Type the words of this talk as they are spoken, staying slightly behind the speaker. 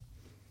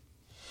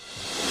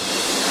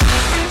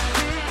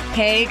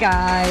Hey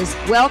guys,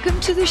 welcome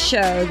to the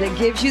show that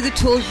gives you the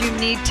tools you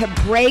need to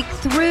break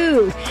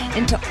through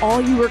into all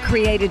you were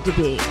created to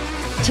be,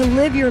 to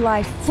live your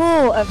life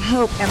full of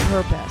hope and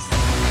purpose.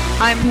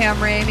 I'm Pam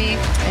Ramey,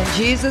 and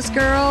Jesus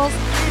girls,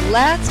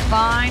 let's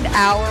find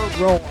our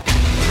role.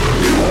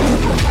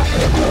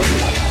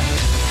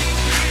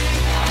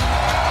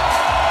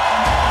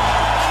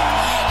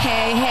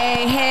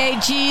 Hey,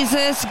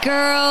 Jesus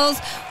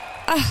girls.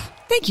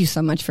 Thank you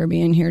so much for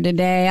being here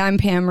today. I'm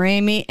Pam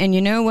Ramey, and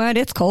you know what?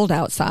 It's cold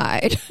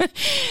outside.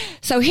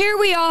 So here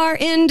we are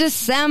in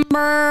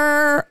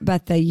December,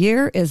 but the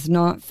year is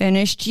not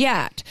finished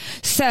yet.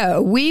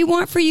 So we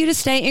want for you to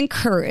stay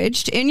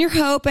encouraged in your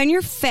hope and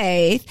your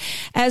faith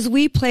as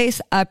we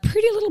place a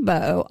pretty little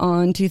bow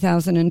on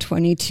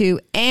 2022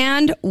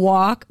 and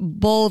walk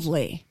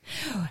boldly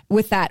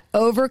with that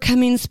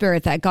overcoming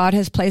spirit that God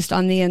has placed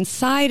on the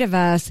inside of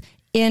us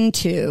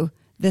into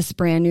this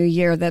brand new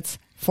year that's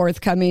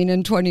forthcoming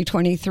in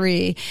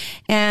 2023.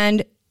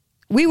 And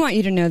we want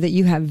you to know that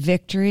you have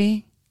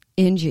victory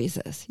in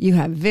Jesus. You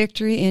have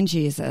victory in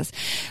Jesus.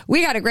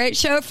 We got a great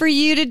show for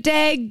you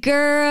today,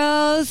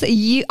 girls.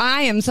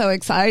 I am so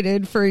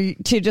excited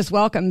to just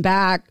welcome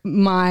back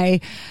my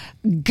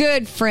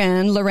good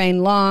friend,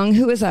 Lorraine Long,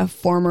 who is a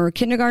former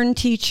kindergarten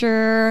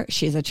teacher.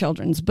 She's a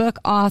children's book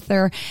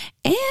author,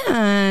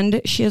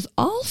 and she is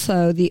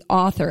also the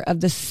author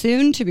of the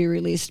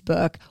soon-to-be-released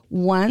book,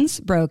 Once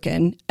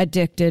Broken,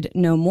 Addicted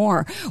No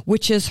More,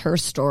 which is her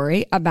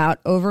story about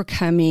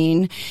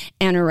overcoming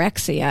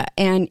anorexia.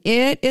 And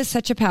it is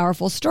such a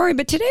powerful story.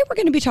 But today we're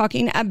going to be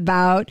talking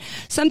about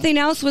something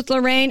else with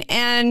Lorraine,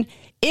 and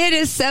it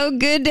is so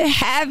good to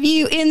have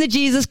you in the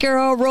Jesus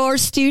Girl Roar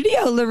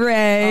studio,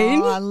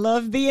 Lorraine. Oh, I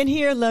love being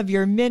here. Love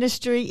your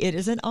ministry. It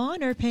is an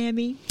honor,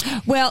 Pammy.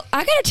 Well,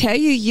 I got to tell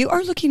you, you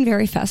are looking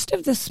very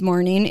festive this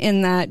morning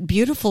in that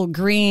beautiful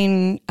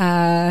green,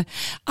 I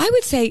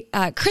would say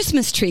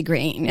Christmas tree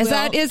green. Is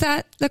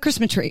that the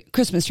Christmas tree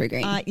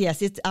green?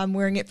 Yes, I'm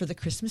wearing it for the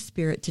Christmas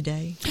spirit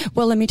today.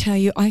 Well, let me tell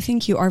you, I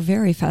think you are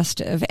very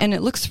festive, and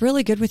it looks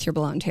really good with your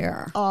blonde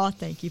hair. Oh,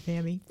 thank you,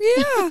 Pammy.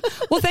 Yeah.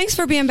 Well, thanks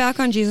for being back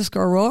on Jesus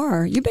Girl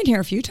Roar. You've been here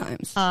a few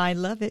times. I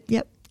love it.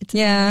 Yep.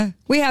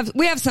 We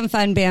have some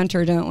fun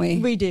banter, don't we?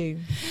 We do.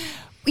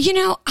 You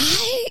know,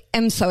 I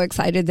am so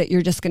excited that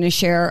you're just going to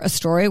share a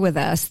story with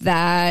us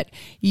that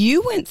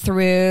you went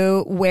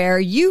through where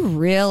you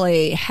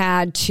really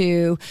had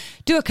to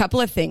do a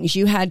couple of things.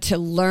 You had to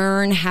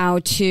learn how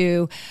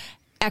to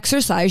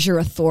exercise your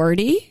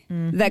authority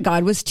that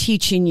God was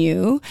teaching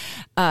you,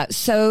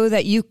 so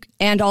that you,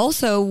 and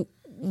also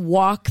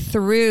walk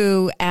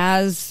through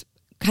as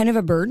kind of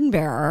a burden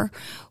bearer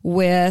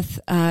with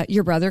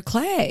your brother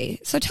Clay.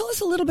 So tell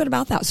us a little bit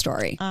about that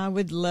story. I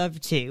would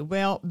love to.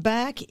 Well,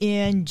 back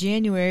in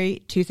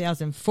January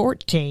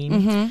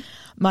 2014,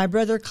 my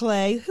brother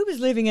Clay, who was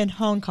living in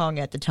Hong Kong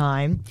at the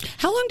time.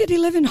 How long did he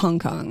live in Hong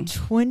Kong?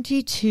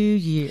 22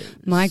 years.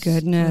 My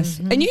goodness.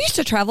 And you used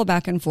to travel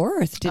back and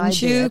forth,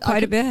 didn't you?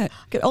 Quite a bit.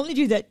 I could only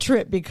do that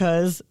trip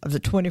because of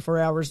the 24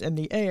 hours in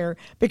the air,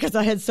 because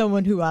I had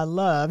someone who I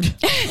loved,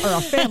 or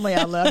a family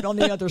I loved on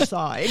the other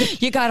side.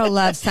 You got to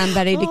love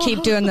somebody to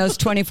keep doing those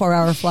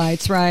 24-hour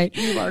flights, right?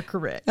 You are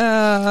correct.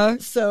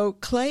 So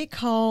Clay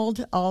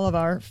called all of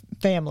our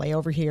family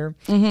over here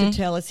to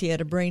tell us he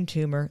had a brain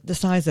tumor the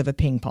size of a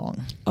ping pong.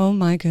 Oh,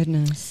 my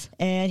goodness.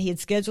 And he had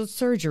scheduled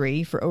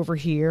surgery for over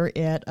here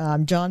at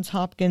Johns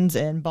Hopkins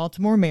in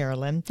Baltimore,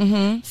 Maryland.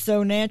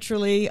 So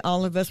naturally,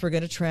 all of us were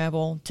going to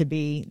travel to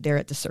be there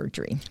at the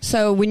surgery.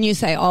 So when you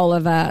say all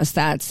of us,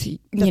 that's the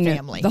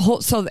family. The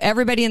whole. So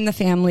everybody in the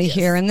family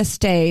here in the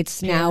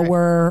States now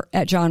we're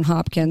at Johns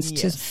Hopkins.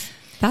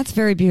 That's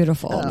very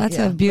beautiful. That's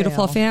a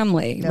beautiful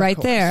family right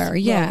there.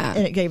 Yeah. Well,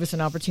 and it gave us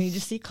an opportunity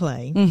to see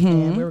Clay,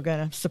 and we were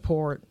going to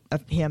support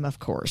him, of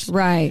course.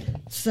 Right.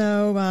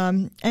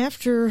 So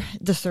after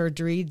the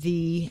surgery,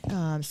 the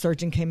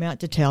surgeon came out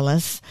to tell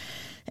us,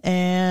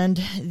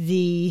 and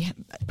the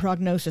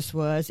prognosis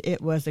was it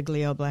was a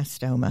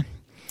glioblastoma.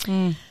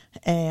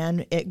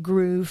 And it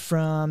grew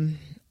from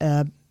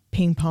a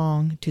ping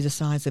pong to the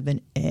size of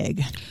an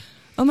egg.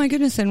 Oh, my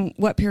goodness. And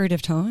what period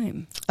of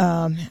time?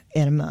 In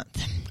a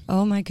month.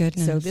 Oh, my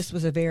goodness. So this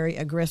was a very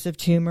aggressive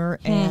tumor.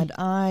 And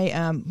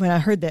I, when I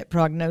heard that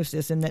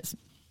prognosis in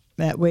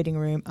that waiting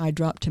room, I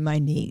dropped to my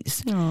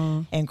knees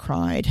and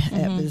cried.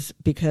 It was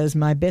because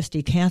my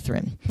bestie,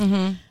 Catherine,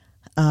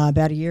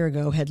 about a year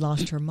ago had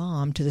lost her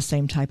mom to the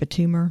same type of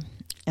tumor.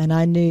 And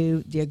I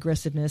knew the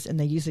aggressiveness, and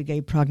they usually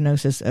gave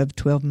prognosis of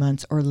 12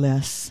 months or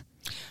less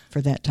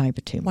for that type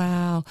of tumor.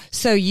 Wow.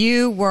 So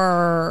you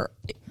were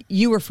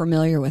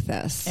familiar with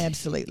this.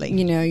 Absolutely.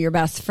 You know, your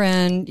best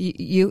friend,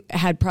 you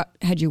had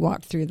you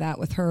walked through that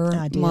with her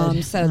I did.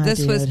 mom. So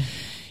this was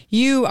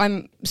you.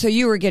 So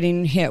you were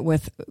getting hit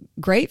with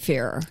great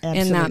fear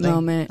in that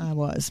moment. I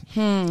was,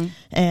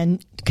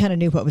 and kind of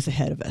knew what was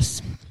ahead of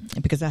us.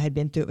 because I had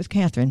been through it with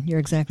Catherine. You're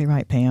exactly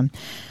right, Pam.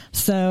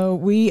 So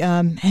we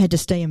had to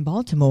stay in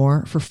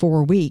Baltimore for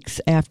 4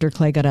 weeks after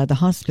Clay got out of the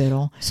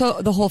hospital.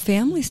 So the whole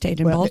family stayed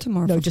in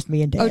Baltimore? No, just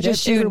me and Dad. Oh,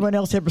 just you. Everyone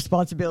else had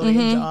responsibility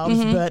and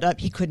jobs, but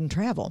he couldn't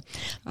travel.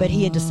 But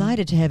he had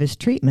decided to have his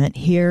treatment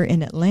here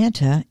in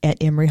Atlanta at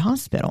Emory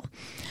Hospital.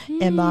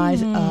 And my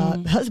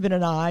husband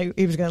and I,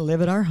 he was going to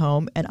live at our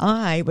home, and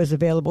I was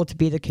available to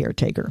be the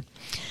caretaker.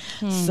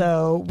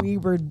 So we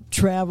would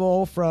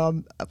travel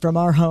from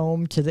our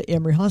home to the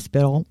Emory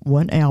Hospital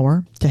 1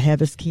 hour to have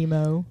his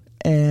chemo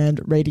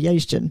and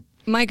radiation.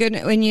 My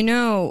goodness.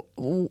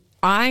 And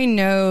I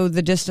know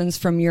the distance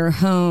from your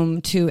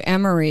home to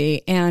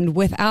Emory, and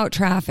without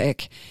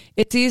traffic,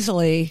 it's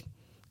easily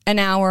an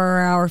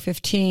hour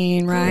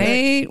 15,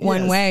 right? Correct.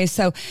 One way.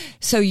 So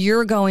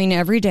you're going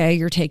every day,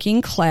 you're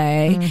taking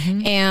Clay,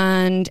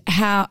 and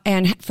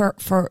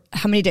for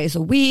how many days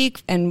a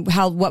week, and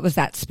what was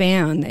that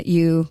span that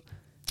you...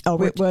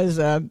 Oh, it was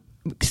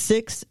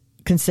 6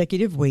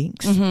 consecutive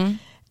weeks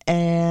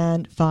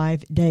and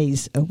 5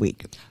 days a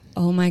week.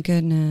 Oh my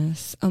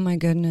goodness.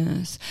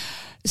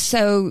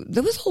 So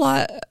there was a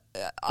lot,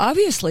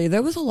 obviously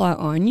there was a lot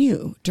on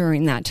you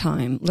during that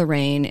time,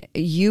 Lorraine.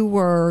 You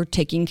were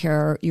taking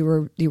care, you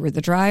were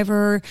the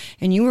driver,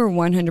 and you were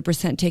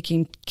 100%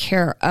 taking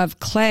care of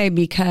Clay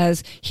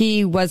because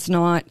he was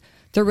not,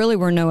 there really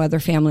were no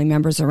other family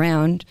members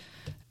around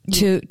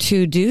to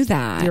do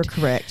that. You're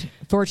correct.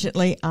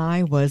 Fortunately,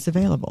 I was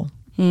available.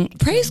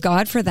 Praise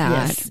God for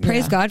that. Yes,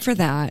 Praise God for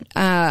that.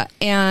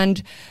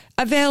 And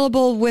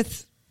available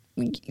with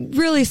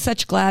really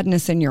such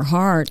gladness in your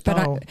heart.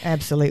 But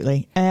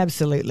absolutely.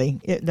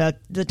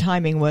 The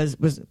timing was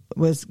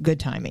good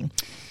timing.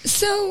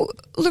 So,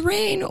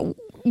 Lorraine,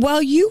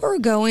 while you were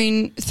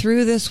going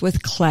through this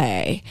with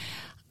Clay,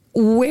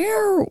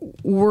 where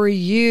were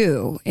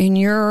you in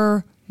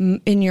your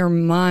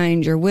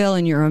mind, your will,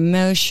 and your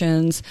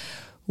emotions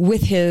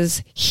with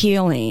his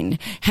healing?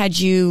 Had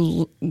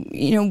you,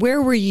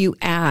 where were you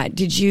at?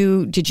 Did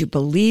you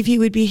believe he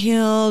would be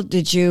healed?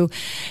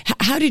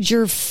 How did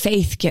your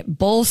faith get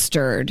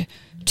bolstered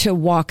to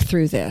walk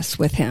through this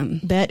with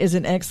him? That is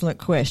an excellent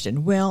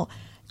question. Well,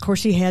 of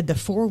course, he had the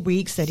 4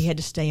 weeks that he had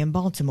to stay in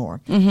Baltimore.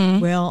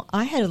 Well,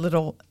 I had a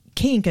little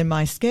kink in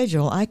my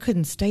schedule. I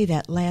couldn't stay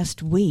that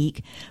last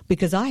week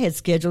because I had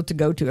scheduled to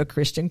go to a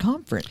Christian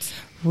conference.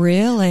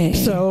 Really?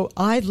 So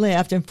I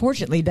left, and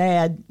fortunately,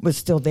 Dad was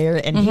still there,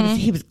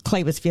 and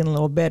Clay was feeling a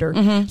little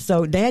better.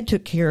 So Dad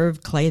took care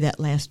of Clay that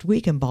last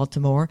week in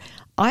Baltimore.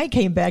 I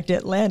came back to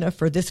Atlanta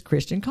for this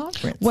Christian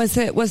conference. Was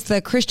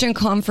the Christian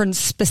conference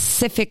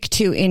specific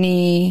to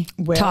any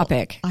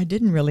topic? I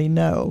didn't really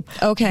know.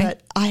 Okay.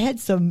 But I had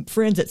some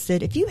friends that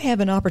said, if you have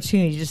an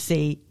opportunity to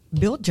see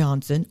Bill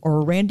Johnson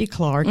or Randy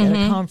Clark at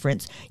a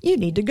conference, you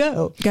need to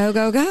go. Go.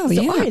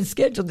 So I had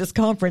scheduled this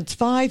conference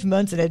 5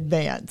 months in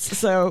advance.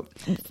 So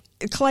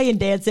Clay and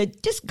Dad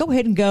said, just go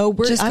ahead and go.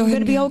 I'm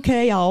going to be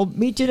okay. I'll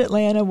meet you in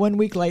Atlanta 1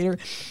 week later.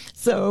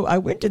 So I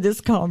went to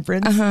this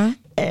conference,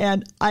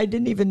 and I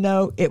didn't even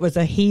know it was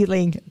a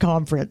healing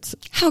conference.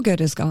 How good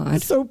is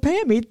God? So,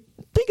 Pammy,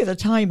 think of the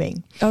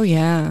timing. Oh,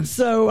 yeah.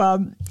 So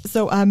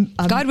I'm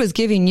God was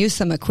giving you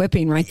some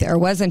equipping right there,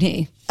 wasn't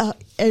he?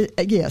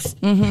 Yes.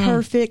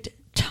 Perfect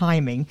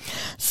timing.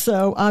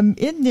 So I'm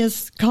in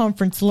this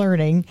conference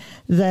learning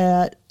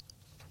that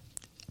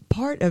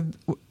part of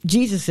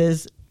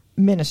Jesus's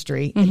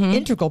ministry, an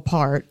integral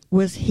part,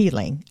 was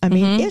healing. I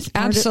mean, it's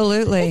part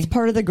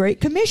of the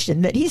Great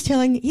Commission that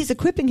he's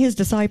equipping his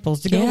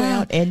disciples to go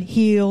out and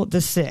heal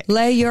the sick.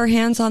 Lay your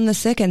hands on the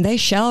sick and they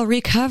shall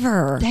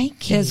recover.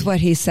 Thank you. Is what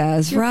he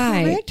says. You're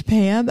right. Correct,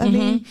 Pam. I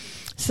mean,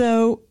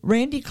 so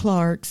Randy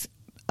Clark's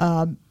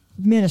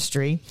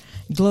ministry,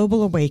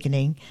 Global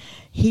Awakening,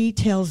 he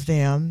tells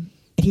them,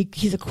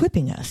 he's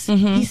equipping us.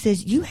 He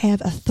says, you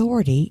have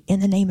authority in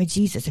the name of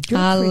Jesus. If you're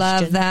a Christian,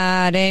 love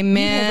that. Amen.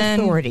 You have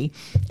authority.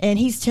 And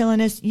he's telling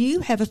us,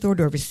 you have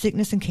authority over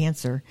sickness and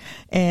cancer.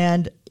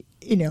 And,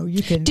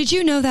 you can... Did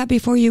you know that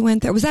before you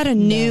went there? Was that a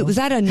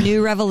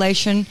new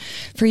revelation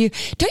for you?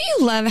 Don't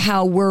you love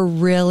how we're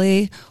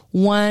really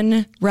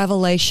one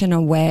revelation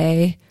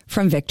away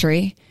from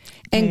victory?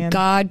 And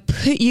God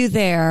put you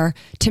there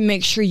to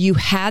make sure you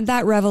had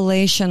that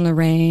revelation,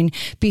 Lorraine,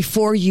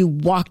 before you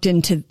walked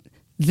into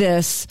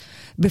this,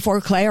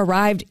 before Clay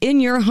arrived in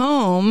your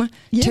home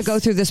to go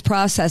through this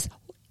process.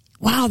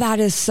 Wow, that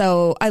is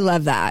so, I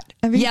love that.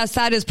 I mean, yes,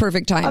 that is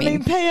perfect timing. I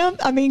mean,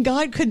 Pam,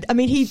 God could,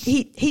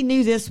 he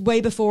knew this way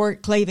before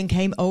Clay even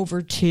came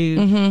over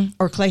to,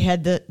 or Clay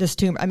had this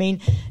tumor. I mean,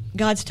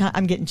 God's time,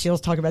 I'm getting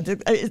chills talking about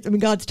this.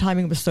 God's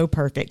timing was so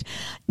perfect.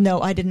 No,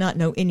 I did not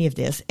know any of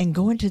this. And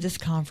going to this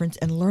conference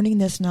and learning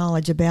this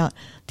knowledge about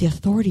the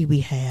authority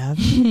we have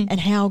and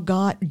how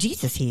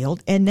Jesus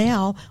healed. And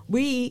now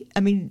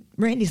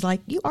Randy's like,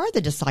 you are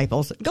the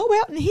disciples. Go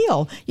out and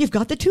heal. You've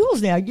got the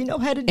tools now. You know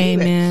how to do it.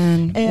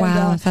 Amen. And,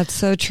 wow, that's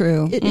so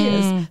true. It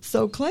is.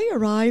 So Clay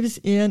arrives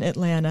in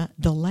Atlanta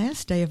the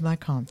last day of my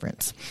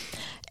conference.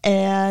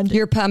 And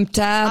you're pumped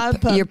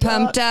up. You're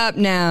pumped up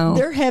now.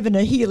 They're having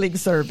a healing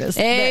service.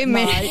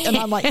 Amen. That night. And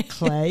I'm like,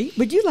 Clay,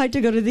 would you like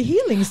to go to the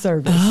healing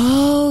service?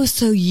 Oh,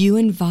 so you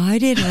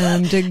invited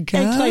him to go.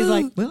 And Clay's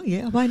like, well,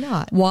 yeah, why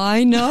not?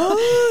 Why not?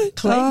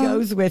 Clay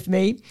goes with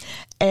me.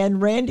 And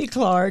Randy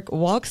Clark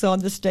walks on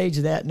the stage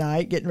that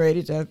night, getting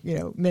ready to,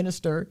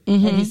 minister.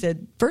 And he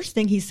said, first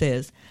thing he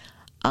says,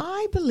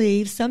 I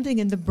believe something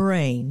in the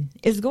brain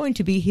is going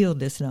to be healed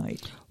this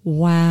night.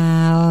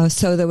 Wow.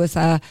 So there was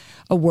a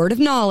word of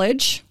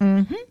knowledge.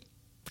 Mm-hmm.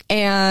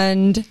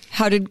 And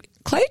how did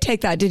Clay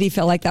take that? Did he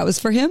feel like that was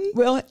for him?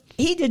 Well,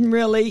 he didn't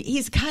really.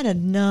 He's kind of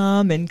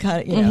numb and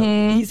kind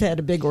of, he's had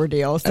a big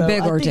ordeal. So I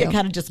think it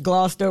kind of just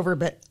glossed over,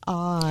 but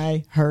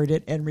I heard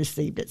it and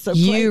received it. So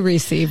you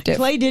received it.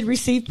 Clay did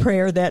receive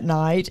prayer that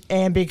night.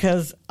 And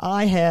because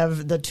I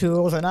have the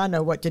tools and I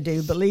know what to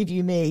do, believe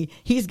you me,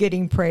 he's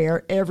getting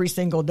prayer every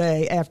single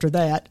day after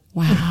that.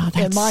 Wow,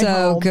 that's in my so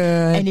home,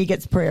 good. And he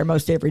gets prayer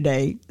most every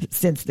day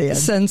since then.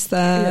 Since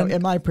then.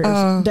 In my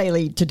prayers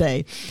daily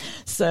today.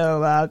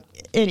 So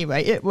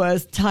anyway,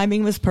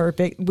 timing was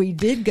perfect. We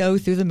did go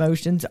through the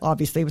motions,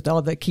 obviously, with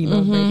all the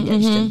chemo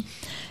radiation.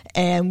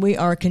 And we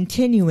are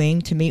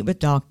continuing to meet with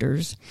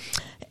doctors.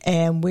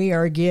 And we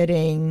are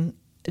getting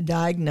a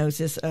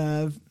diagnosis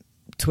of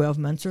 12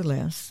 months or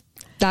less.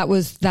 That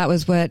was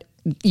what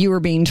you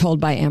were being told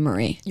by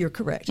Emery. You're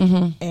correct.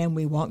 And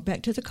we walk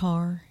back to the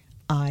car.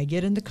 I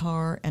get in the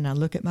car and I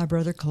look at my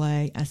brother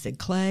Clay. I said,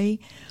 Clay,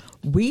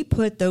 we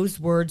put those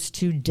words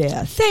to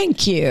death.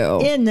 Thank you.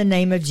 In the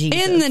name of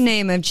Jesus. In the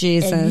name of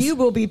Jesus. And you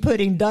will be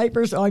putting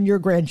diapers on your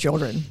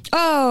grandchildren.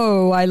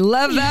 Oh, I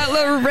love that,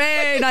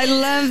 Lorraine. I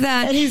love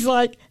that. And he's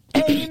like,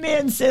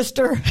 amen,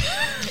 sister.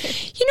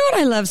 You know what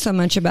I love so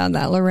much about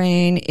that,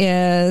 Lorraine,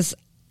 is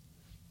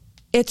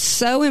it's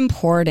so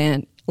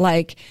important,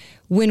 like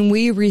when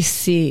we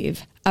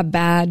receive a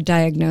bad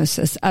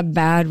diagnosis, a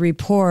bad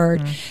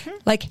report,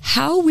 like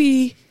how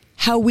we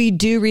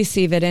do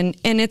receive it. And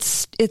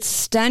it's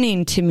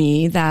stunning to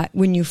me that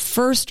when you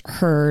first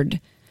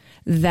heard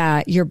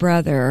that your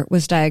brother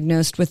was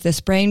diagnosed with this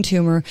brain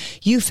tumor,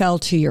 you fell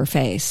to your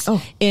face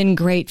in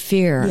great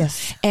fear.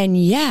 Yes. And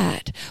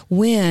yet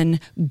when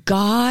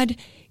God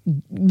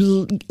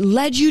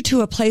led you to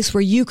a place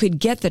where you could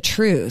get the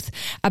truth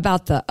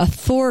about the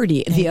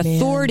authority, Amen. the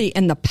authority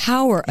and the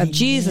power of Amen.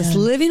 Jesus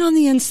living on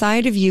the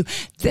inside of you.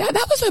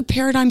 That was a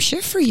paradigm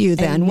shift for you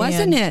then, Amen.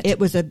 wasn't it?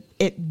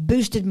 It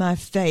boosted my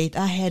faith.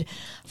 I had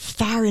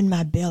fire in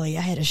my belly.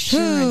 I had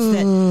assurance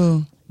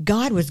that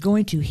God was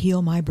going to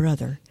heal my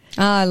brother.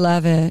 I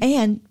love it.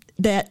 And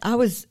that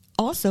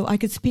I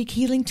could speak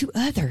healing to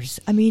others.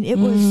 I mean, it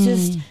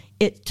was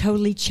it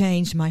totally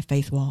changed my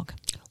faith walk.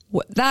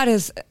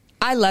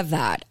 I love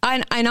that.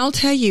 And I'll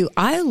tell you,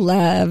 I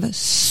love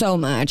so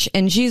much.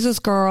 And Jesus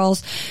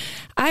girls,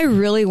 I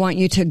really want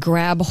you to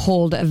grab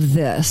hold of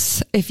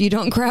this. If you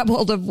don't grab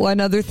hold of one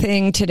other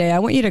thing today, I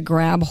want you to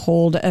grab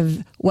hold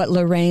of what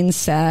Lorraine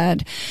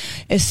said.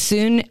 As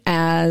soon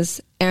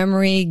as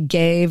Emery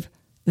gave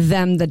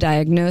them the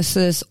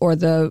diagnosis or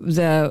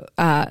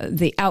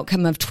the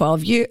outcome of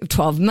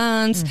 12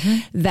 months,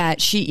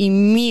 that she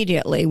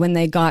immediately, when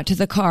they got to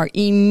the car,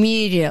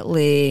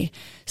 immediately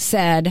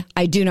said,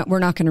 we're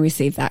not going to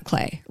receive that,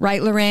 Clay.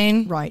 Right,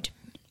 Lorraine? Right.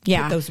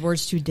 Yeah. Put those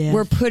words to death.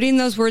 We're putting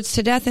those words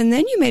to death. And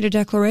then you made a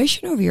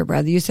declaration over your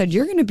brother. You said,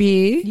 you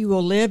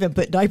will live and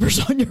put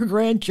diapers on your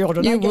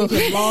grandchildren. I gave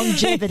him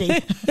longevity.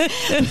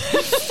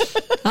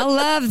 I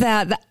love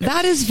that.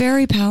 That is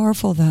very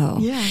powerful, though.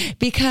 Yeah.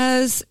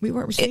 Because we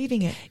weren't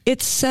receiving it.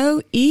 It's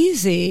so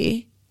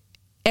easy.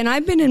 And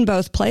I've been in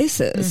both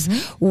places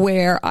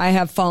where I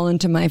have fallen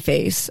to my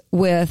face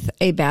with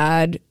a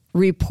bad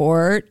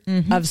report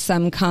of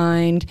some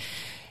kind.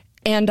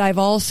 And I've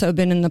also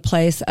been in the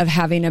place of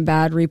having a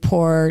bad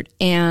report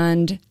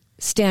and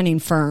standing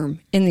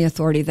firm in the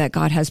authority that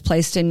God has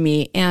placed in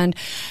me. And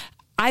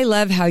I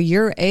love how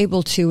you're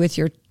able to, with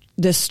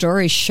this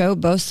story, show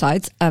both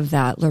sides of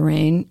that,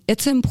 Lorraine.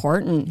 It's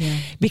important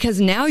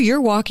because now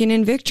you're walking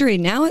in victory.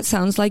 Now it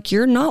sounds like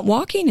you're not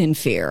walking in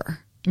fear.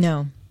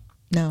 No,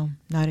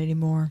 not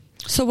anymore.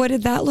 So what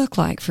did that look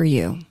like for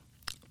you?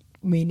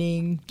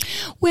 Meaning?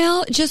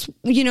 Well, just,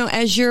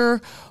 as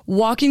you're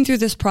walking through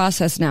this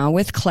process now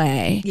with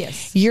Clay,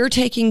 yes, you're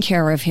taking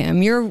care of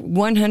him. You're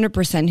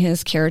 100%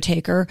 his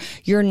caretaker.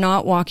 You're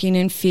not walking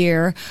in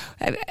fear.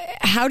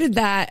 How did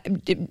that,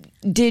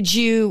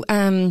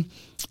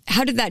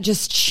 how did that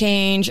just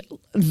change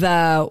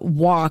the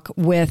walk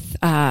with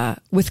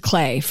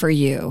Clay for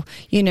you?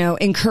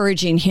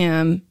 Encouraging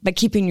him, but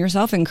keeping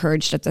yourself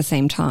encouraged at the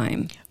same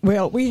time.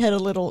 Well, we had a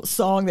little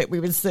song that we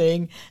would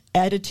sing,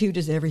 attitude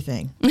is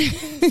everything.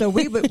 So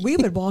we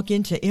would walk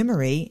into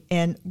Emory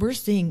and we're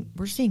seeing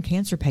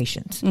cancer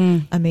patients.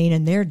 I mean,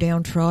 and they're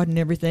downtrodden and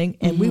everything.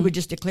 And we would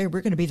just declare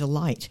we're going to be the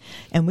light.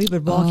 And we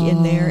would walk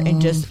in there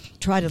and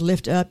just try to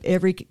lift up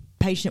every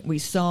patient we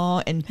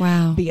saw and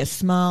be a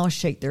smile,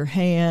 shake their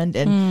hand.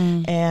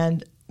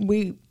 And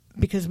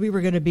because we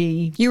were going to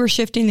be... You were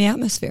shifting the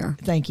atmosphere.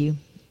 Thank you.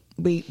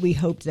 We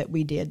hoped that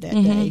we did that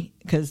day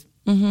because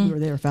We were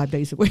there 5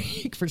 days a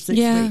week for 6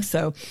 weeks.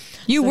 So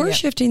you were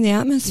shifting the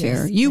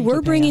atmosphere. Yes, you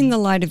were bringing Pam. the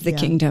light of the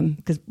kingdom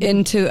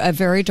into a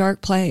very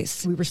dark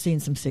place. We were seeing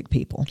some sick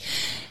people.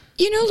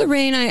 You know,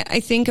 Lorraine, I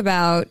think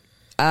about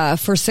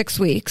for 6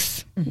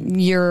 weeks,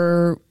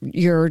 you're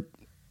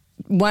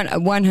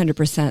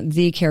 100%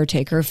 the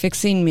caretaker,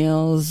 fixing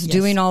meals,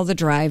 doing all the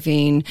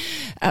driving.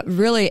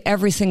 Really,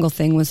 every single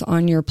thing was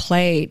on your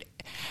plate.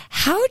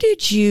 How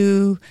did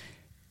you...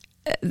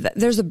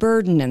 There's a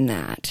burden in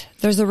that.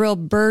 There's a real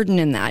burden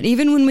in that.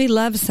 Even when we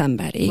love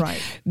somebody,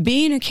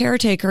 being a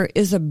caretaker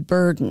is a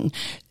burden.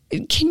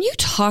 Can you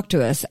talk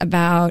to us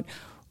about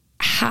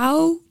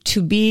how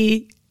to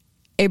be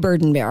a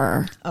burden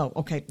bearer? Oh,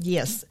 okay.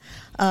 Yes.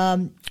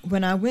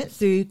 When I went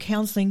through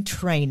counseling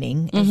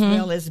training, as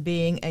well as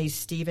being a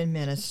Stephen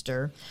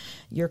minister,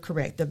 you're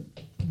correct. A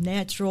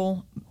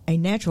natural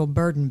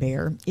burden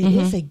bearer, it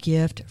is a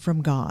gift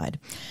from God.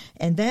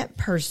 And that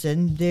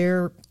person,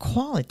 their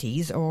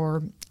qualities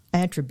or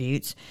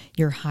attributes,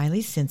 you're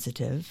highly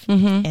sensitive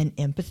and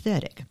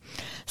empathetic.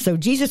 So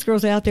Jesus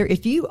girls out there,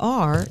 if you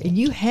are, and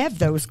you have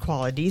those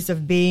qualities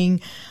of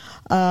being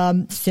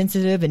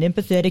sensitive and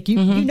empathetic,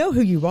 you know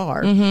who you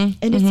are, and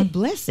it's a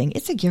blessing.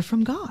 It's a gift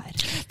from God.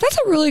 That's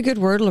a really good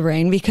word,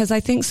 Lorraine, because I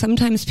think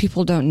sometimes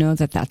people don't know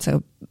that that's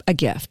a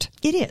gift.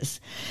 It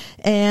is,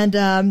 and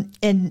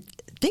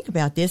think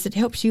about this. It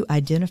helps you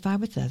identify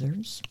with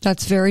others.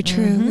 That's very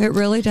true. It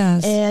really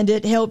does, and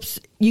it helps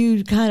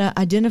you kind of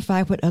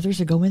identify what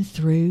others are going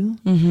through,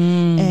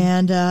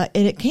 and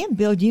it can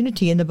build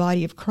unity in the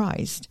body of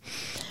Christ.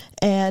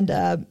 And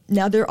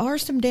now there are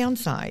some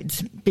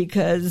downsides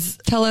because...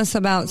 Tell us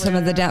about some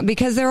of the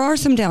because there are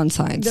some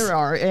downsides. There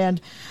are.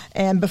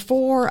 And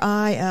before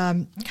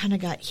I kind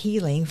of got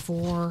healing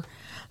for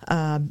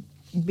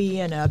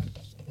being a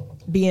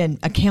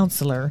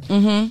counselor,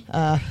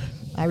 I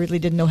really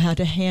didn't know how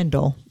to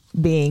handle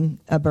being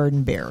a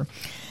burden bearer.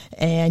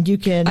 And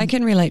I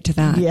can relate to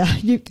that. Yeah.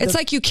 It's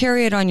like you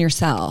carry it on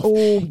yourself.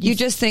 Oh, you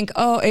just think,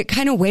 it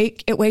kind of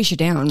it weighs you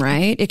down,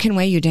 right? It can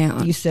weigh you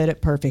down. You said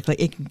it perfectly.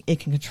 It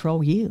can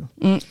control you.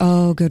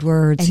 Good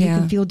words. And you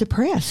can feel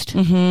depressed.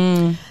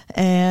 And,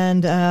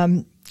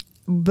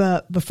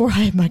 but before I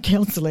had my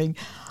counseling,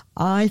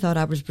 I thought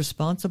I was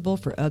responsible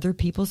for other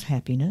people's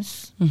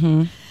happiness.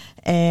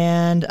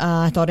 And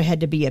I thought I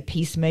had to be a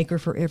peacemaker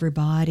for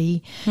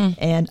everybody.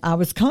 And I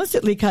was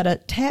constantly kind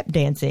of tap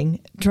dancing,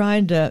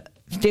 trying to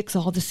fix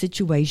all the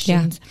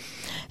situations.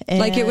 And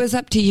like it was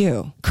up to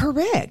you.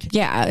 Correct.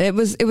 Yeah, it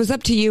was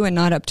up to you and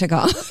not up to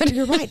God.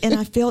 You're right. And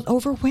I felt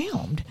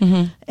overwhelmed.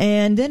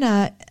 And then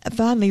I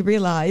finally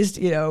realized,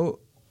 you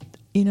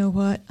know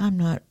what? I'm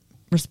not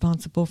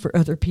responsible for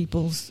other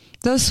people's...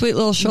 Those sweet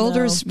little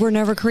shoulders were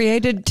never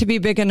created to be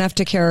big enough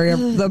to carry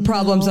the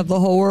problems of the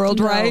whole world,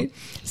 right?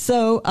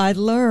 So I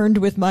learned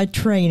with my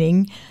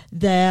training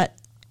that,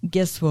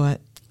 guess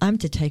what? I'm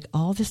to take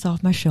all this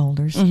off my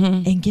shoulders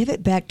and give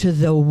it back to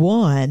the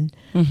one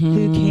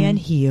who can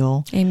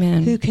heal,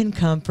 amen, who can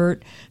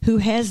comfort, who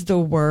has the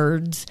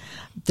words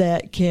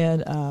that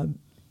can,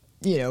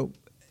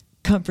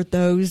 comfort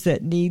those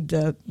that need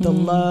the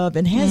love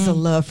and has the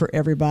love for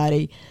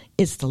everybody.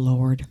 It's the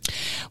Lord.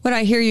 What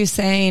I hear you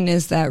saying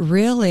is that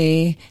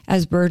really,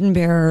 as burden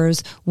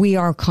bearers, we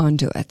are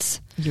conduits.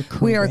 You're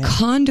correct. We are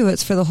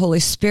conduits for the Holy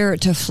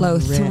Spirit to flow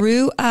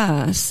through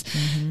us,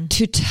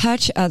 to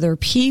touch other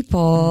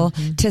people,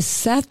 to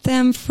set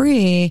them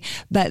free.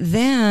 But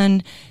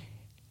then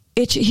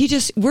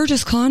we're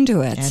just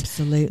conduits.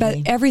 Absolutely. But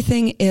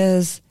everything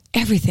is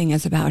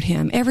about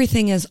him.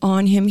 Everything is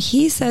on him.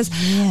 He says,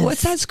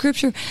 what's that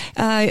scripture?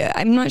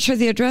 I'm not sure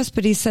the address,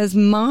 but he says,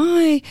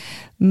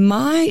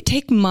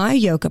 take my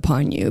yoke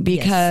upon you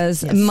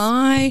because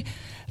my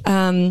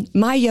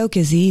yoke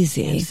is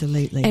easy.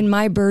 Absolutely. And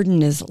my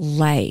burden is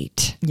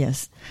light.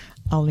 Yes.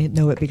 I only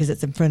know it because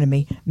it's in front of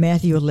me.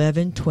 Matthew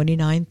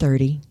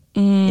 11:29-30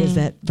 is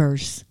that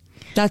verse.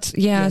 That's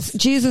yes,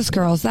 Jesus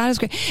girls. That is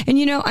great. And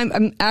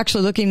I'm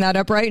actually looking that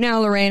up right now,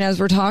 Lorraine, as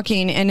we're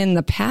talking. And in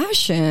the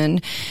Passion,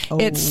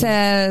 it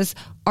says,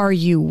 "Are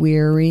you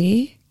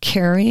weary,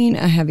 carrying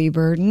a heavy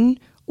burden?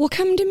 Well,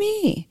 come to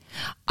me.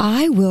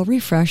 I will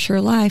refresh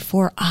your life,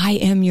 for I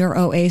am your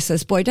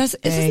oasis." Boy,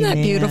 isn't that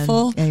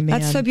beautiful? Amen.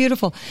 That's so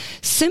beautiful.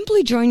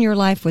 Simply join your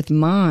life with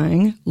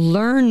mine,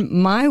 learn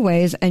my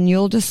ways, and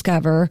you'll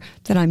discover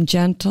that I'm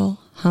gentle,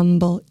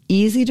 humble,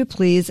 easy to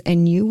please,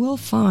 and you will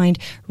find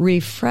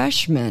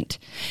refreshment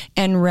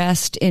and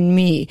rest in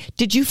me.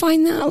 Did you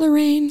find that,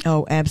 Lorraine?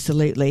 Oh,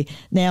 absolutely.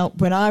 Now,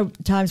 when I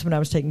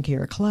was taking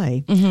care of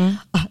Clay,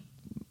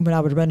 when I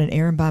would run an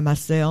errand by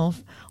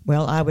myself,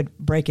 I would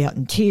break out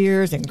in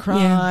tears and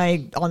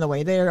cry on the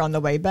way there, on the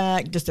way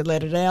back, just to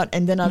let it out.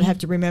 And then I'd have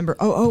to remember,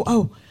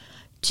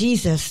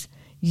 Jesus,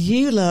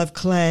 you love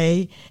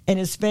Clay and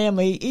his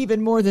family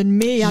even more than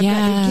me. I've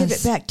got to give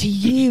it back to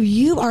you.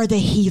 You are the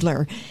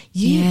healer.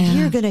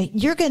 You're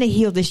gonna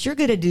heal this. You're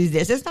gonna do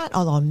this. It's not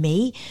all on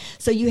me.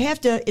 So you have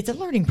to. It's a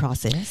learning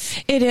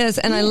process. It is,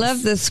 and I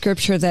love this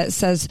scripture that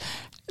says,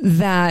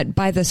 that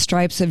by the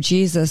stripes of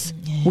Jesus,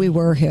 we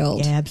were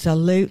healed.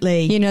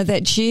 Absolutely. You know,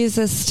 that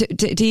Jesus,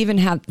 to even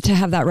have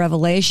that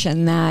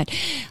revelation that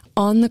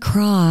on the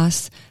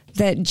cross,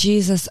 that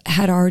Jesus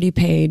had already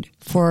paid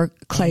for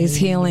Clay's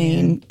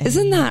healing.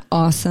 Isn't that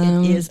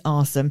awesome? It is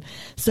awesome.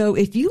 So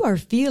if you are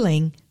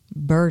feeling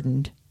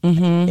burdened,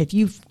 if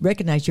you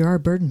recognize you are a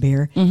burden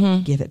bearer,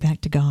 give it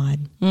back to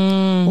God.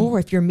 Or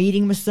if you're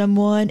meeting with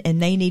someone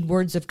and they need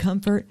words of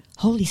comfort,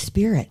 Holy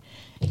Spirit,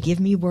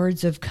 give me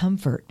words of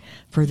comfort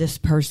for this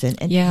person,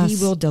 and He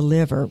will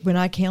deliver. When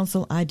I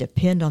counsel, I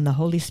depend on the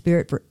Holy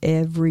Spirit for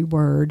every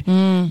word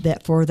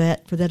that for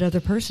that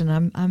other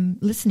person I'm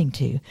listening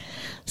to.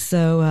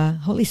 So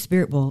Holy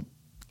Spirit will.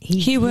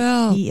 He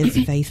will. He is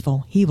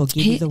faithful. He will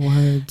give you the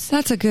words.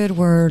 That's a good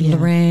word,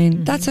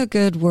 Lorraine. That's a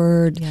good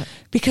word,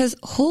 because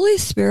Holy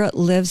Spirit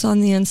lives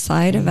on the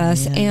inside of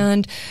us,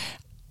 and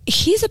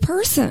He's a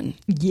person.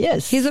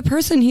 Yes, He's a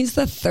person. He's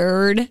the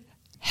third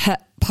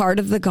part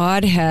of the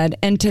Godhead,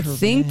 and to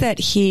think that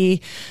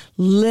He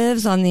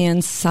lives on the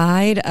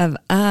inside of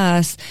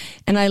us.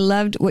 And I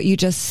loved what you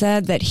just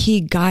said, that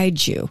He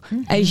guides you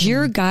as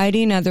you're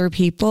guiding other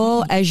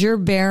people, as you're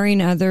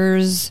bearing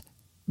others'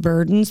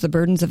 burdens, the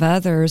burdens of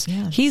others.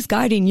 He's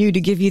guiding you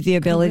to give you the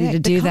ability to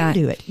do that.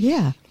 Do it.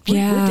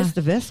 We're just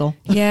a vessel.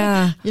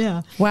 Yeah.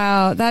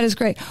 Wow, that is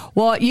great.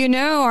 Well, you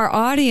know, our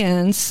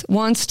audience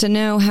wants to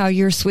know how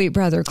your sweet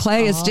brother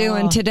Clay is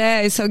doing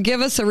today. So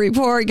give us a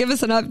report. Give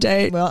us an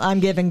update. Well, I'm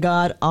giving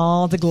God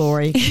all the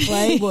glory.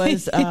 Clay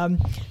was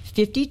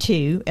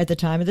 52 at the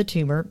time of the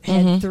tumor,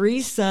 had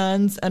 3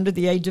 sons under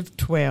the age of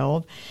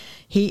 12.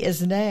 He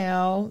is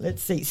now,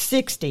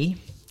 60,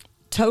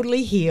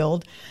 totally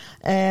healed.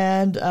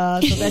 And so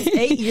that's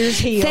 8 years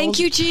healed. Thank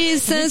you,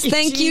 Jesus.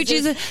 Thank you,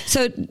 Jesus.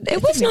 So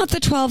it was not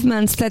the 12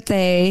 months that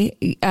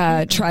they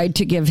tried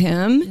to give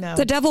him. No.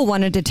 The devil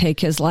wanted to take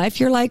his life.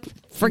 You're like,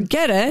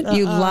 forget it,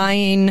 you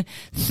lying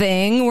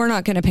thing. We're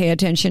not going to pay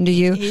attention to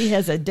you. He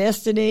has a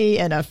destiny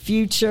and a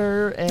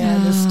future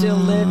and is still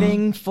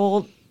living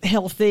full,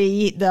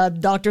 healthy. The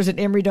doctors at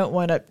Emory don't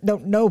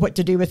know what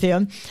to do with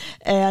him.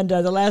 And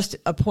the last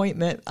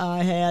appointment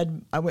I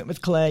had, I went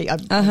with Clay,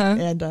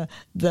 and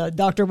the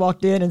doctor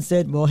walked in and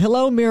said, "Well,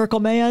 hello, miracle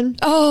man."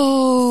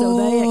 Oh, so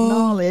they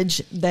acknowledge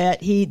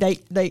that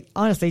they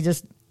honestly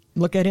just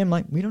look at him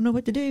like, we don't know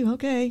what to do.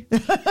 Okay.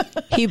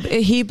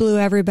 He blew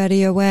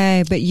everybody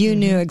away, but you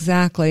knew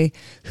exactly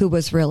who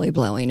was really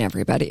blowing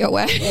everybody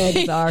away. It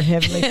is our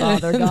Heavenly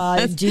Father, God,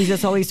 and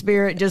Jesus, Holy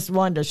Spirit just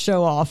wanted to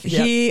show off.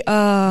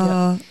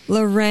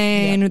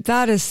 Lorraine,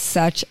 that is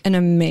such an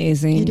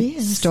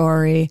amazing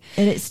story.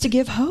 And it's to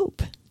give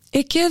hope.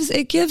 It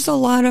gives a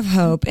lot of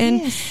hope.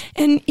 And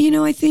you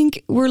know, I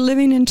think we're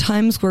living in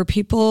times where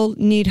people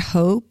need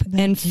hope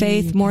and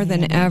faith more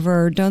than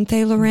ever, don't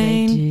they,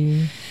 Lorraine? They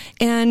do.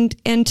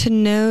 And to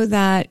know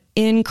that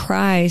in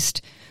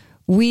Christ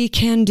we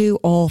can do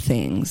all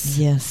things.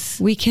 Yes.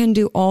 We can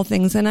do all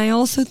things. And I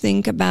also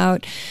think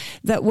about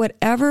that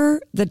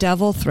whatever the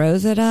devil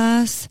throws at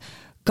us,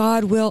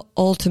 God will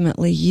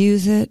ultimately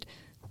use it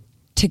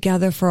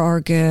together for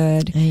our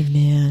good.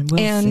 Amen.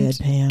 Well said,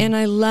 Pam. And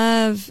I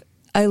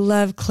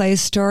love Clay's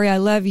story. I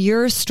love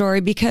your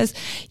story because,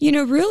 you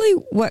know,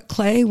 really what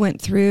Clay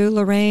went through,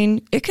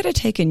 Lorraine, it could have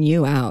taken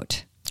you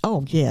out.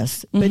 Oh,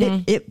 yes. But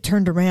it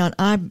turned around.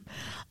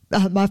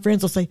 My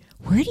friends will say,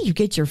 "Where do you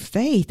get your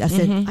faith?" I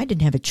said, "I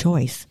didn't have a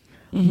choice.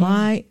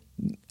 My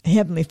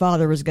Heavenly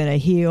Father was going to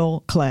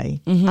heal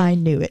Clay. I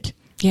knew it."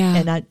 Yeah.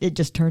 And it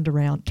just turned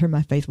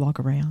my faith walk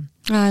around.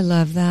 I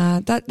love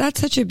that. That's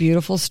such a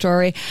beautiful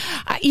story.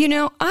 You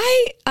know,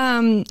 I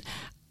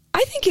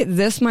think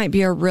this might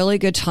be a really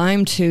good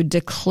time to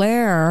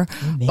declare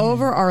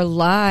over our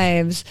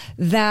lives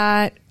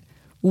that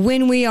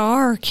when we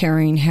are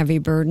carrying heavy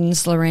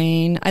burdens,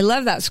 Lorraine, I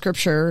love that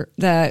scripture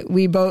that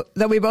we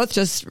both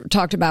just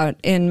talked about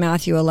in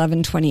Matthew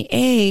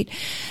 11:28.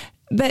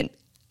 But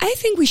I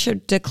think we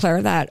should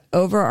declare that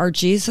over our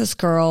Jesus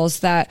girls,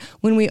 that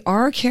when we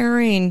are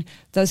carrying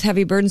those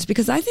heavy burdens,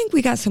 because I think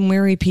we got some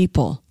weary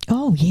people.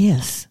 Oh,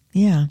 yes.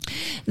 Yeah.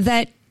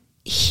 That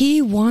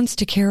He wants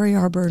to carry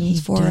our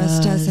burdens for us,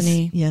 doesn't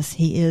He? Yes,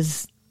 He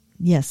is.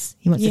 Yes,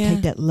 He wants to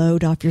take that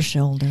load off your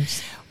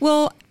shoulders.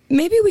 Well,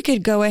 maybe we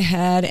could go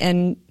ahead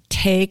and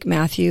take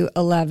Matthew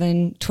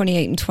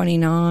 11:28 and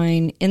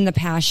 29 in the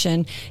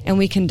Passion, and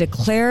we can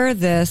declare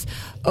this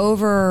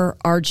over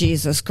our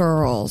Jesus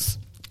girls.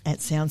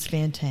 That sounds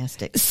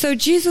fantastic. So,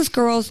 Jesus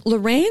girls,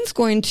 Lorraine's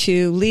going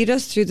to lead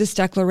us through this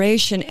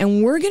declaration,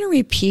 and we're going to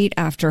repeat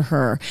after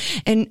her.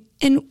 And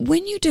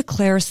when you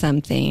declare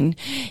something,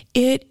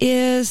 it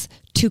is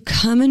to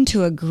come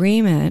into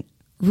agreement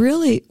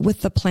really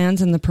with the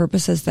plans and the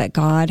purposes that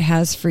God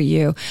has for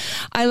you.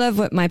 I love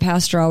what my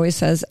pastor always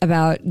says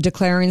about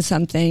declaring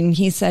something.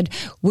 He said,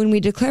 when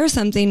we declare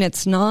something,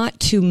 it's not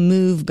to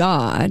move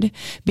God,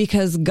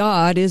 because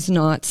God is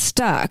not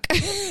stuck.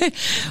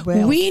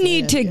 We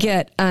need to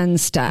get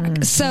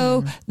unstuck.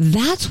 So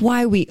that's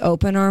why we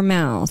open our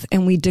mouth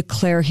and we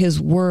declare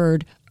His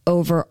word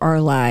over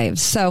our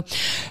lives. So,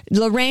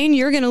 Lorraine,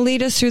 you're going to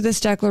lead us through this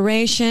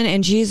declaration,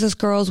 and Jesus,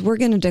 girls, we're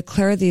going to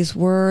declare these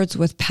words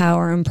with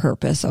power and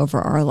purpose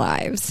over our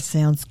lives.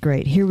 Sounds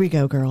great. Here we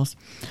go, girls.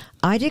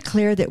 I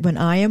declare that when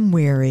I am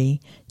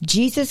weary,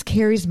 Jesus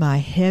carries my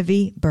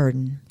heavy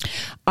burden.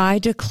 I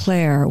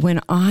declare when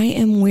I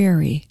am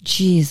weary,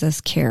 Jesus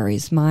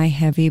carries my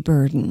heavy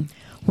burden.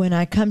 When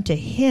I come to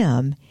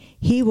him,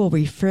 he will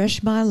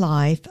refresh my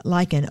life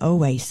like an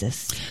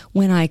oasis.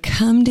 When I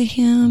come to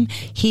him,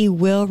 he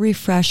will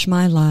refresh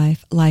my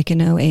life like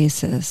an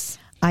oasis.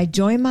 I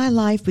join my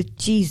life with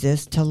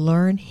Jesus to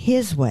learn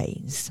his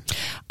ways.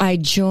 I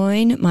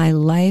join my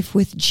life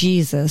with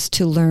Jesus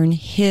to learn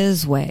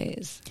his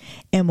ways.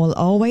 And will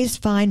always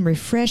find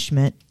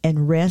refreshment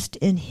and rest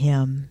in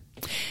him.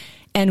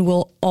 And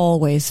will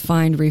always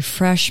find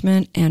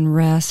refreshment and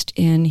rest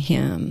in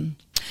him.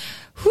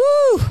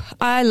 Whew,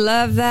 I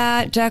love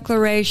that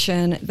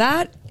declaration.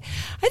 I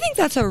think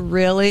that's a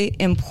really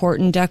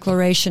important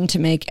declaration to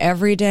make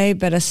every day,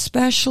 but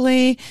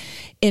especially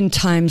in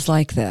times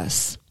like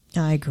this.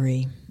 I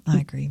agree.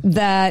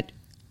 That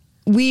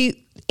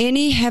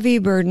any heavy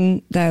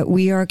burden that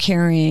we are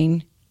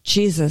carrying,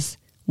 Jesus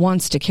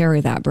wants to carry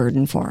that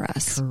burden for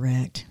us.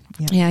 Correct.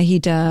 Yep. Yeah, he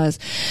does.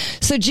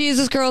 So,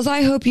 Jesus, girls,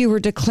 I hope you were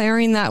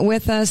declaring that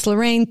with us.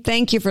 Lorraine,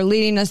 thank you for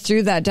leading us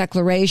through that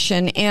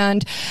declaration.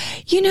 And,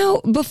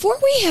 before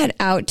we head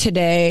out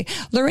today,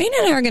 Lorraine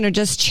and I are going to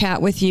just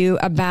chat with you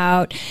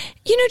about,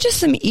 just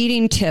some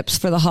eating tips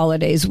for the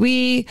holidays.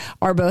 We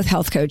are both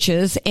health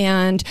coaches,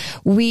 and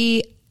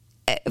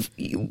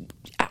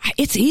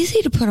it's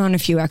easy to put on a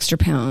few extra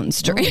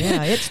pounds.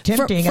 It's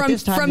tempting from at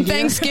this time from of year.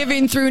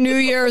 Thanksgiving through New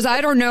Year's.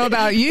 I don't know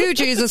about you,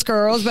 Jesus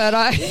girls,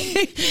 but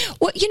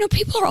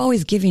people are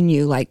always giving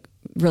you like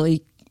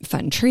really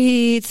fun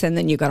treats, and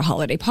then you go to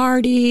holiday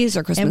parties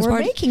or Christmas parties. And we're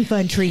parties. making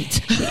fun treats.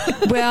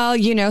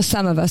 Well,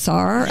 some of us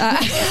are.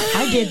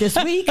 I did this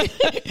week.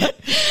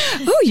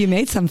 Oh, you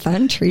made some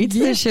fun treats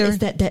this year. It's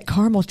that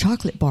caramel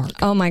chocolate bark.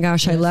 Oh my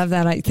gosh, I love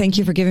that. Thank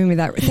you for giving me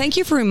that. Thank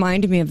you for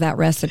reminding me of that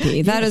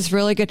recipe. That is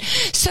really good.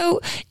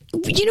 So,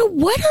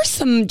 what are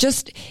some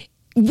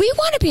we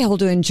want to be able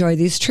to enjoy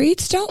these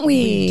treats, don't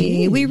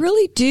we? We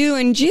really do.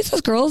 And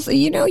Jesus, girls,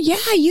 you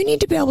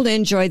need to be able to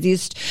enjoy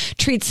these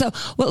treats. So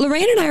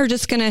Lorraine and I are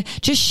just going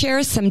to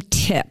share some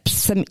tips,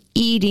 some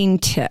eating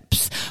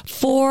tips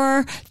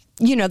for,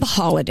 the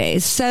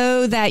holidays,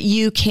 so that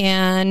you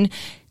can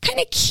kind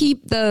of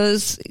keep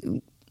those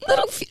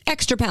little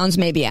extra pounds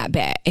maybe at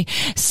bay.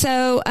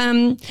 So,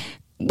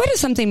 what is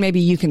something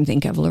maybe you can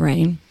think of,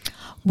 Lorraine?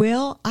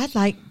 Well, I'd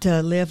like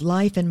to live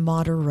life in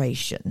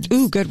moderation.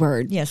 Ooh, good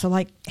word. Yeah, so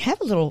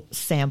have a little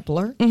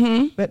sampler,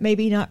 but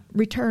maybe not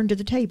return to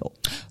the table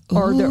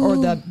or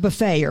the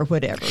buffet or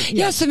whatever.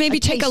 Yeah, so maybe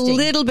take a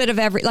little bit of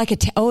every,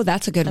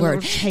 that's a good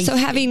word. So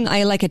having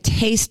a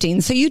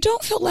tasting, so you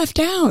don't feel left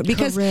out,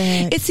 because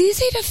it's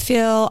easy to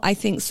feel, I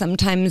think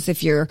sometimes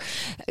if you're,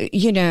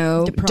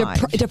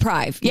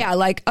 deprived.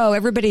 Yeah,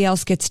 everybody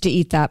else gets to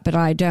eat that, but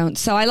I don't.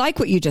 So I like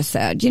what you just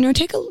said.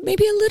 Take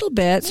maybe a little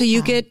bit so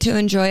you get to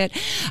enjoy it.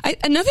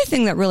 Another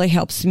thing that really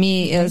helps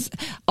me is,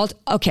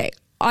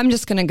 I'm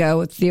just going to go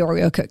with the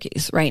Oreo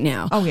cookies right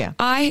now. Oh yeah.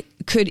 I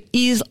can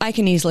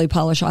easily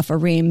polish off a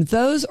ream.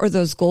 Those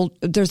gold,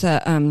 there's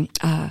a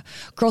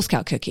Girl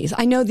Scout cookies.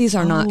 I know these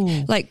are not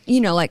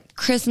like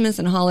Christmas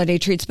and holiday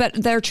treats, but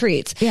they're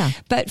treats. Yeah.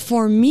 But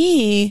for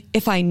me,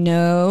 if I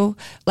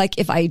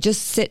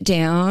just sit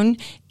down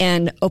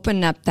and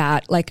open up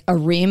that, a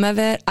ream of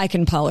it, I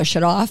can polish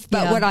it off.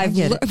 But what I've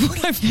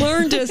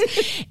learned is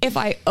if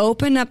I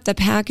open up the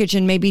package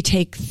and maybe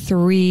take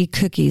 3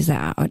 cookies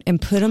out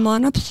and put them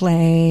on a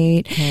plate,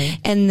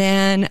 and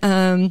then,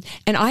 and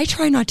I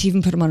try not to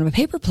even put them on a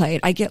paper plate.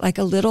 I get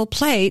a little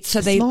plate.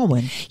 Small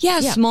one. Yeah,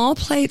 small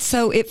plate.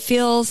 So it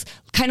feels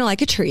kind of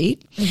like a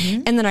treat.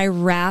 Mm-hmm. And then I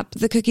wrap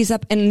the cookies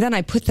up, and then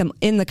I put them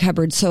in the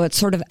cupboard. So it's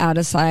sort of out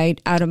of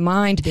sight, out of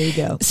mind. There you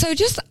go. So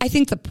I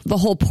think the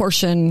whole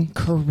portion.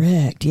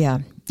 Correct. Yeah.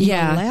 You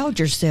allowed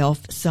yourself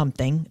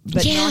something,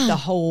 but not the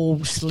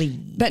whole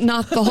sleeve. But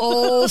not the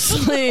whole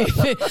sleeve.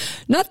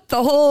 Not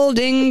the whole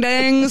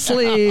ding-dang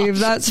sleeve,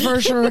 that's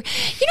for sure.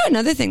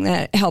 Another thing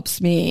that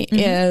helps me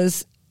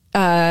is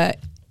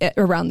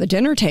around the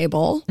dinner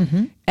table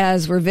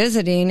as we're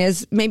visiting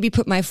is maybe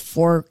put my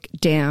fork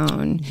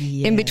down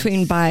in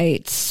between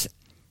bites.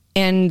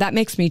 And that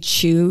makes you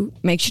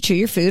chew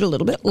your food a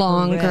little bit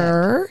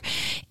longer. Correct.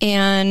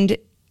 And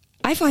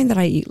I find that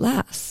I eat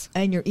less.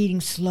 And you're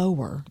eating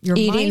slower. You're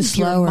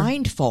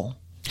mindful.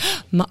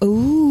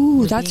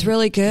 That's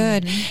really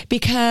good.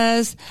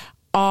 Because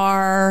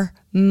our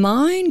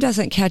mind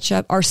doesn't catch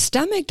up. Our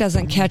stomach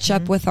doesn't catch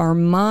up with our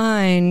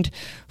mind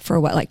for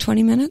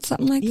 20 minutes,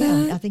 something like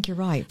that? Yeah, I think you're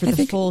right. For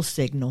the full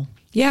signal.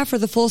 Yeah, for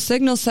the full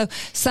signal. So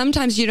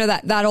sometimes,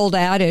 that old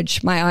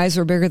adage, my eyes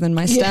are bigger than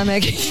my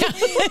stomach.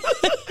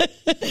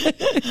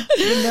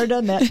 Been there,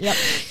 done that. Yep.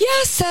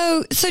 Yeah,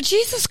 so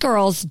Jesus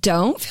girls,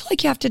 don't feel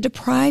like you have to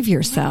deprive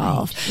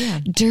yourself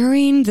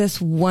during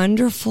this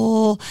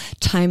wonderful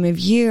time of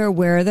year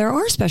where there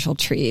are special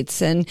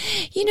treats, and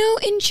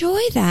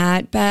enjoy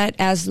that. But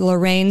as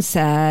Lorraine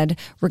said,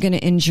 we're going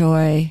to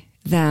enjoy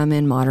them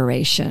in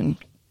moderation.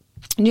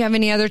 Do you have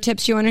any other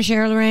tips you want to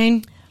share,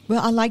 Lorraine?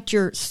 Well, I liked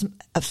your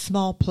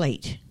small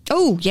plate.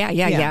 Oh,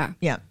 yeah.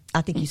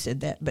 I think you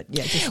said that, but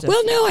yeah.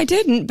 Well, no, I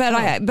didn't.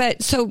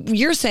 But so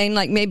you're saying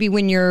like maybe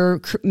when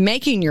you're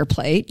making your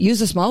plate, use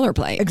a smaller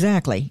plate.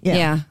 Exactly. Yeah.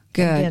 Yeah.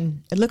 Good.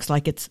 And it looks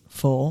like it's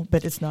full,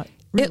 but it's not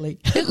really.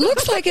 It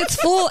looks like it's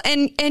full,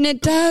 and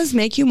it does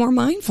make you more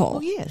mindful.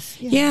 Oh,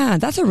 yes. Yeah,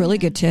 that's a really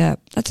good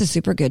tip. That's a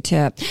super good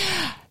tip.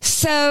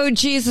 So,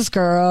 Jesus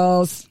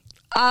girls,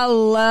 I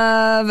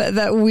love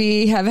that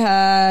we have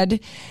had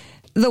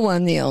the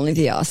one, the only,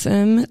 the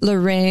awesome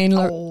Lorraine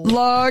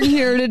Long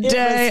here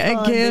today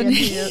again.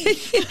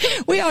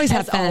 We always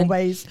have fun.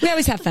 We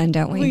always have fun,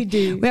 don't we? We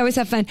do. We always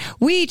have fun.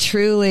 We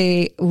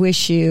truly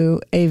wish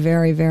you a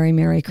very, very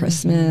Merry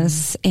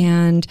Christmas.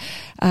 And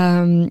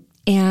every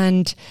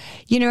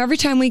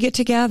time we get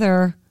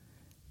together,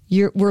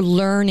 we're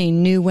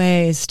learning new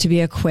ways to be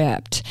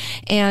equipped.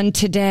 And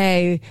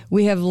today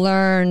we have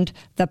learned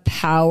the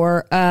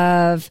power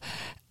of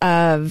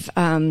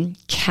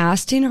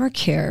casting our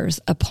cares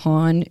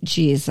upon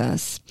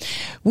Jesus.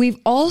 We've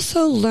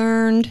also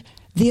learned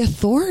the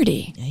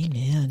authority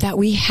that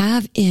we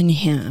have in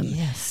him,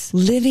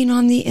 living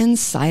on the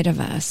inside of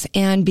us.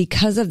 And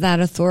because of that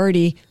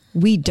authority,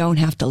 we don't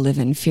have to live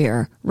in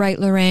fear. Right,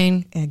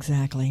 Lorraine?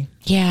 Exactly.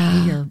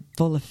 Yeah. We are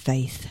full of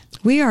faith.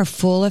 We are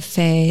full of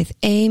faith.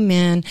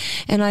 Amen.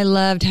 And I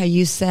loved how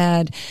you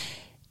said,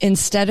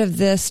 instead of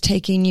this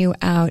taking you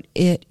out,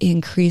 it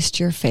increased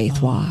your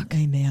faith walk.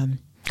 Amen.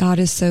 God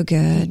is so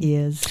good. He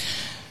is.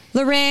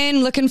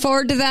 Lorraine, looking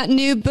forward to that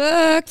new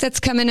book that's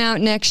coming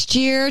out next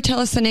year. Tell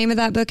us the name of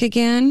that book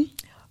again.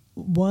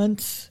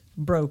 Once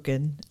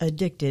Broken,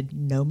 Addicted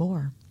No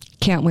More.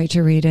 Can't wait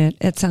to read it.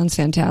 It sounds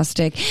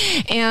fantastic.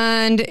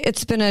 And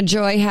it's been a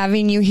joy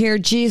having you here,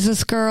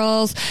 Jesus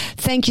girls.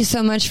 Thank you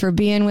so much for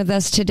being with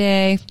us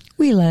today.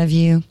 We love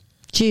you.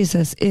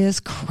 Jesus is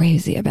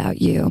crazy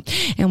about you.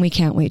 And we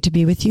can't wait to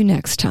be with you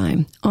next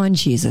time on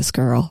Jesus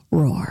Girl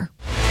Roar.